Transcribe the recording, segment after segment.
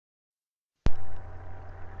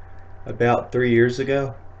About 3 years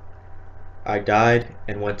ago, I died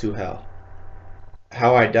and went to hell.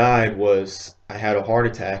 How I died was I had a heart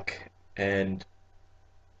attack and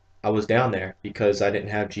I was down there because I didn't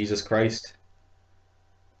have Jesus Christ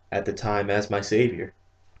at the time as my Savior.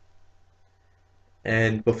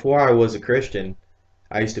 And before I was a Christian,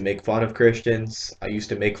 I used to make fun of Christians. I used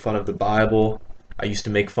to make fun of the Bible. I used to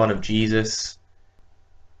make fun of Jesus.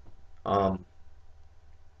 Um,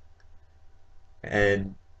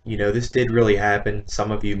 and, this did really happen.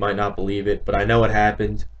 Some of you might not believe it, but I know it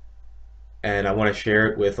happened. And I want to share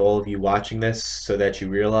it with all of you watching this so that you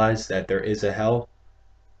realize that there is a hell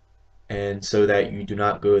and so that you do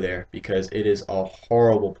not go there because it is a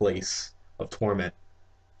horrible place of torment.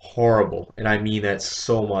 Horrible. And I mean that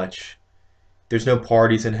so much. There's no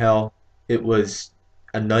parties in hell. It was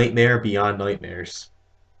a nightmare beyond nightmares.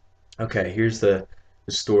 Okay, here's the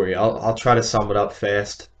story. I'll try to sum it up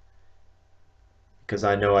fast because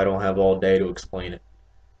I know I don't have all day to explain it.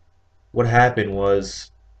 What happened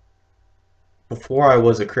was before I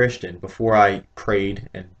was a Christian, before I prayed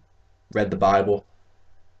and read the Bible,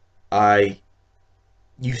 I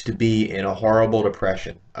used to be in a horrible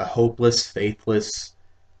depression, a hopeless, faithless,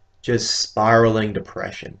 just spiraling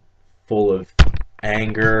depression, full of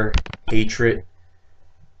anger, hatred,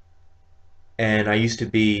 and I used to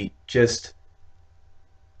be just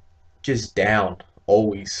down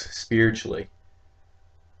always spiritually.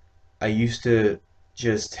 I used to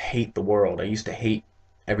just hate the world. I used to hate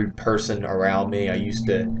every person around me. I used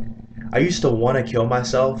to want to kill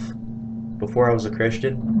myself before I was a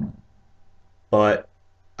Christian, but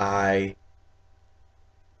I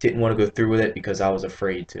didn't want to go through with it because I was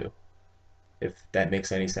afraid to. If that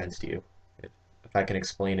makes any sense to you. If I can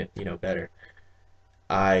explain it, better.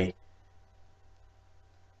 I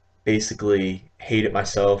basically hated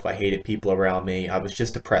myself. I hated people around me. I was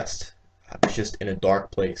just depressed. I was just in a dark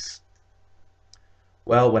place.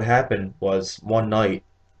 Well, what happened was one night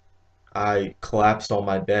I collapsed on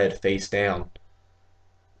my bed face down,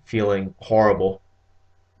 feeling horrible,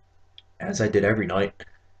 as I did every night.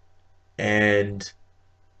 And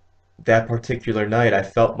that particular night, I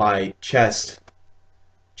felt my chest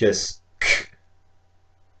just,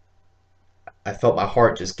 I felt my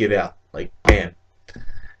heart just give out, like, bam.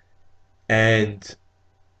 And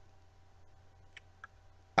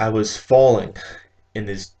I was falling in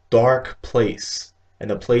this dark place, and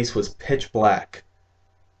the place was pitch black.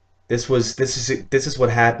 This is what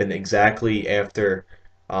happened exactly after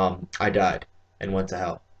I died and went to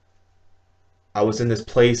hell. I was in this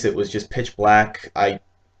place. It was just pitch black. I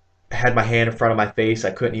had my hand in front of my face.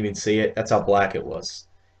 I couldn't even see it. That's how black it was.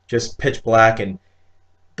 Just pitch black, and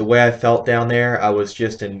the way I felt down there, I was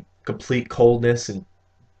just in complete coldness and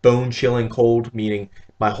bone chilling cold, meaning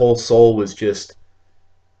my whole soul was just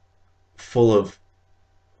full of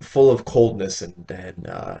coldness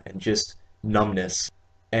and just numbness.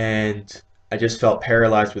 And I just felt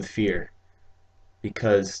paralyzed with fear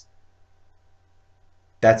because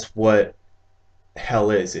that's what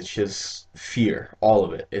hell is. It's just fear, all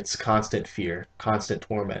of it. It's constant fear, constant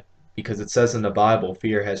torment. Because it says in the Bible,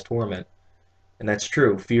 fear has torment. And that's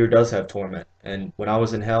true. Fear does have torment. And when I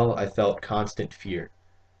was in hell, I felt constant fear.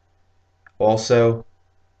 Also,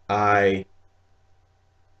 I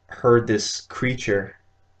heard this creature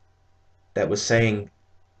that was saying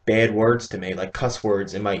bad words to me, like cuss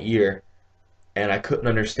words in my ear, and I couldn't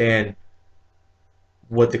understand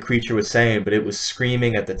what the creature was saying, but it was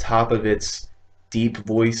screaming at the top of its deep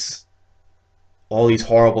voice all these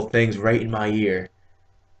horrible things right in my ear.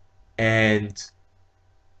 And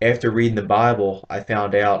after reading the Bible, I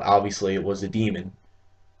found out obviously it was a demon.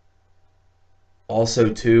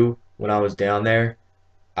 Also, too, when I was down there,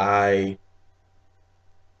 I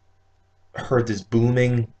heard this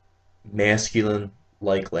booming, masculine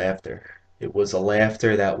like laughter. It was a laughter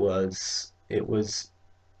it was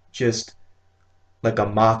just like a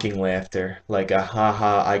mocking laughter, like a ha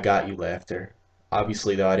ha, I got you laughter.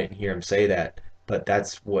 Obviously, though, I didn't hear him say that, but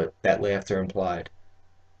that's what that laughter implied.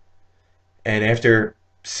 And after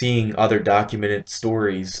seeing other documented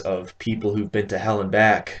stories of people who've been to hell and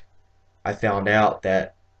back, I found out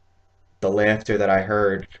that the laughter that I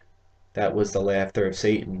heard, that was the laughter of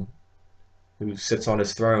Satan, who sits on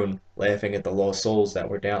his throne laughing at the lost souls that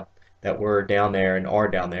were down there and are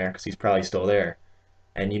down there because he's probably still there.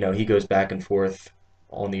 And he goes back and forth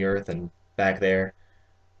on the earth and back there,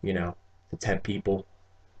 you know, to tempt people.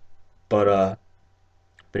 But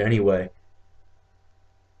anyway,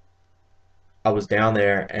 I was down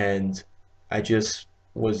there and I just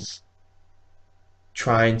was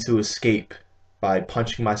trying to escape by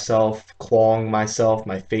punching myself, clawing myself,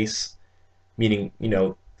 my face, meaning,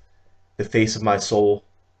 the face of my soul.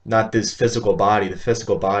 Not this physical body. The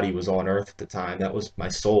physical body was on earth at the time. That was my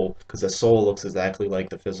soul, because the soul looks exactly like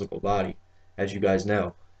the physical body, as you guys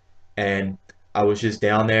know. And I was just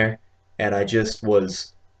down there, and I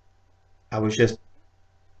was just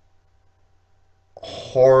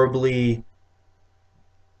horribly,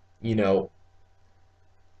 you know,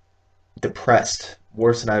 depressed,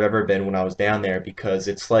 worse than I've ever been when I was down there, because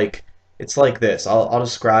it's like this. I'll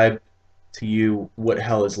describe to you what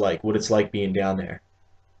hell is like, what it's like being down there,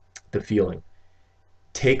 the feeling.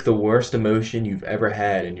 Take the worst emotion you've ever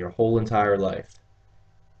had in your whole entire life,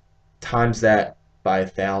 times that by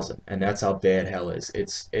 1,000, and that's how bad hell is.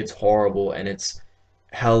 It's horrible, and it's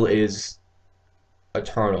hell is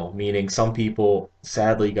eternal, meaning some people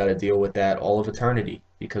sadly got to deal with that all of eternity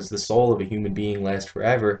because the soul of a human being lasts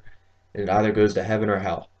forever, and it either goes to heaven or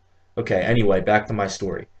hell. Okay, anyway, back to my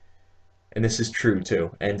story. And this is true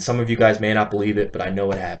too. And some of you guys may not believe it, but I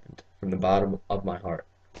know it happened from the bottom of my heart.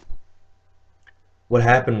 What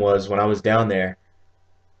happened was when I was down there,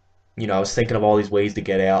 I was thinking of all these ways to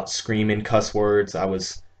get out, screaming cuss words. I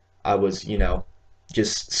was,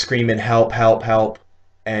 just screaming help, help, help,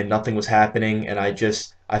 and nothing was happening. And I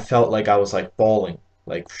felt like I was like falling,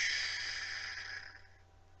 like,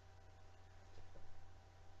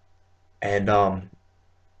 and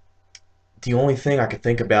the only thing I could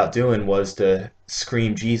think about doing was to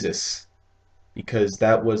scream Jesus because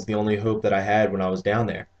that was the only hope that I had when I was down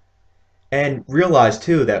there. And realize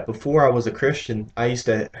too that before I was a Christian, I used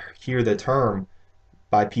to hear the term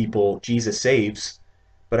by people, Jesus saves,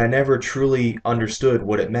 but I never truly understood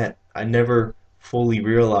what it meant. I never fully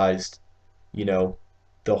realized, you know,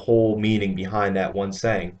 the whole meaning behind that one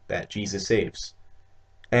saying, that Jesus saves.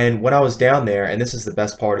 And when I was down there, and this is the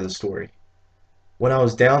best part of the story, when I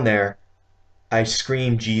was down there, I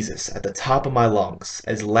screamed Jesus at the top of my lungs,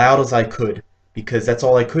 as loud as I could, because that's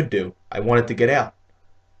all I could do. I wanted to get out.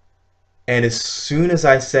 And as soon as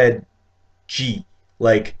I said G,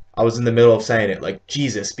 like I was in the middle of saying it, like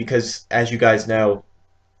Jesus, because as you guys know,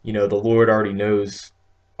 the Lord already knows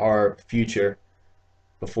our future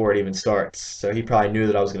before it even starts. So he probably knew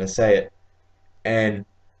that I was going to say it. And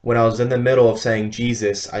when I was in the middle of saying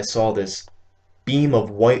Jesus, I saw this beam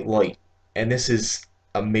of white light. And this is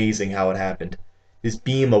amazing how it happened. This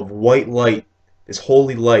beam of white light, this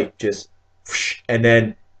holy light, just, whoosh, and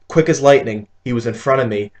then quick as lightning, he was in front of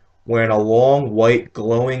me wearing a long white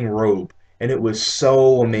glowing robe. And it was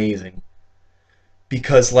so amazing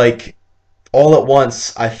because, like, all at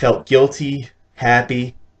once, I felt guilty,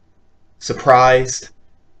 happy, surprised,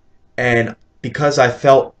 and because I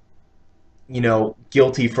felt,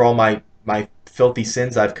 guilty for all my filthy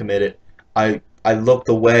sins I've committed, I looked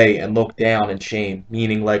away and looked down in shame,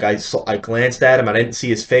 meaning like I glanced at him, I didn't see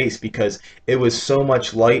his face because it was so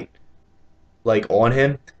much light like on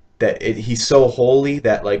him that he's so holy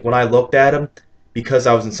that like when I looked at him, because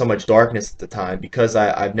I was in so much darkness at the time, because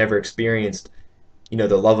I've never experienced the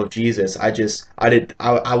love of Jesus. I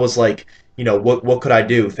was like, what could I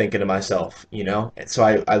do, thinking to myself. And so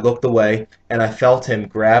I looked away and I felt him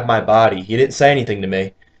grab my body. He didn't say anything to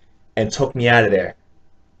me and took me out of there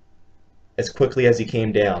as quickly as he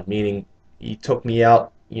came down, meaning he took me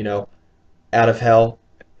out, out of hell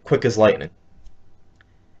quick as lightning.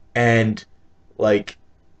 And like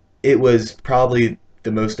it was probably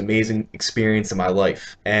the most amazing experience of my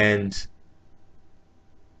life. And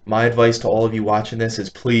my advice to all of you watching this is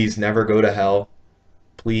please never go to hell.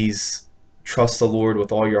 Please trust the Lord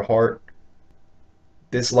with all your heart.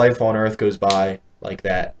 This life on earth goes by like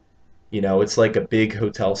that. It's like a big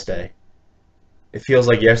hotel stay. It feels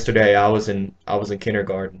like yesterday I was in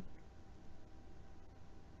kindergarten.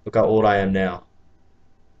 Look how old I am now.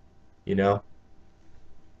 You know?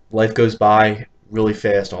 Life goes by really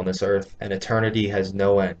fast on this earth and eternity has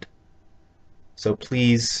no end. So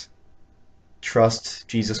please trust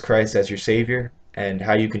Jesus Christ as your savior, and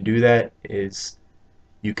how you can do that is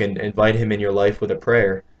you can invite him in your life with a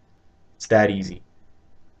prayer. It's that easy.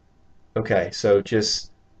 Okay, so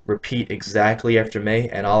just repeat exactly after me,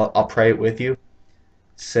 and I'll pray it with you.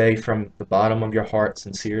 Say from the bottom of your heart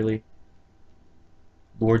sincerely,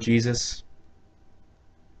 Lord Jesus,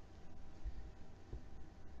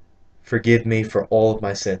 forgive me for all of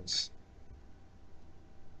my sins.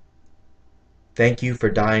 Thank you for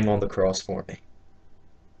dying on the cross for me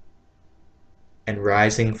and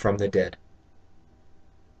rising from the dead.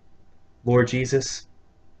 Lord Jesus,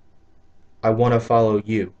 I want to follow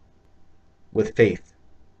you with faith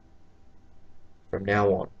from now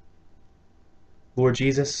on. Lord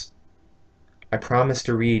Jesus, I promise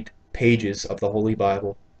to read pages of the Holy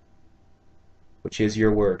Bible, which is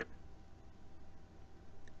your word.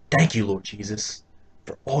 Thank you, Lord Jesus,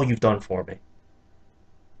 for all you've done for me.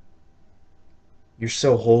 You're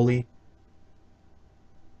so holy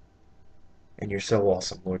and you're so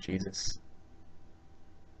awesome, Lord Jesus.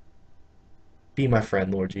 Be my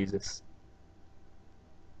friend, Lord Jesus.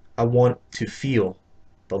 I want to feel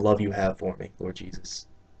the love you have for me, Lord Jesus.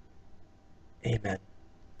 Amen.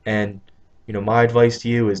 And, my advice to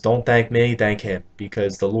you is don't thank me, thank him,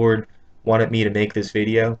 because the Lord wanted me to make this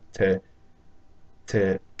video to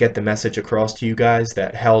get the message across to you guys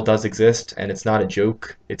that hell does exist and it's not a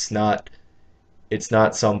joke. It's not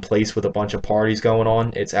some place with a bunch of parties going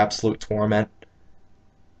on. It's absolute torment.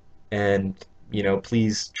 And,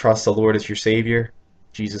 please trust the Lord as your Savior,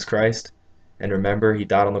 Jesus Christ. And remember, he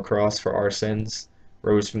died on the cross for our sins,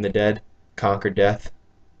 rose from the dead, conquered death,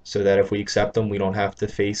 so that if we accept him, we don't have to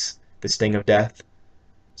face the sting of death.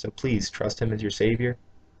 So please trust him as your Savior.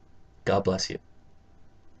 God bless you.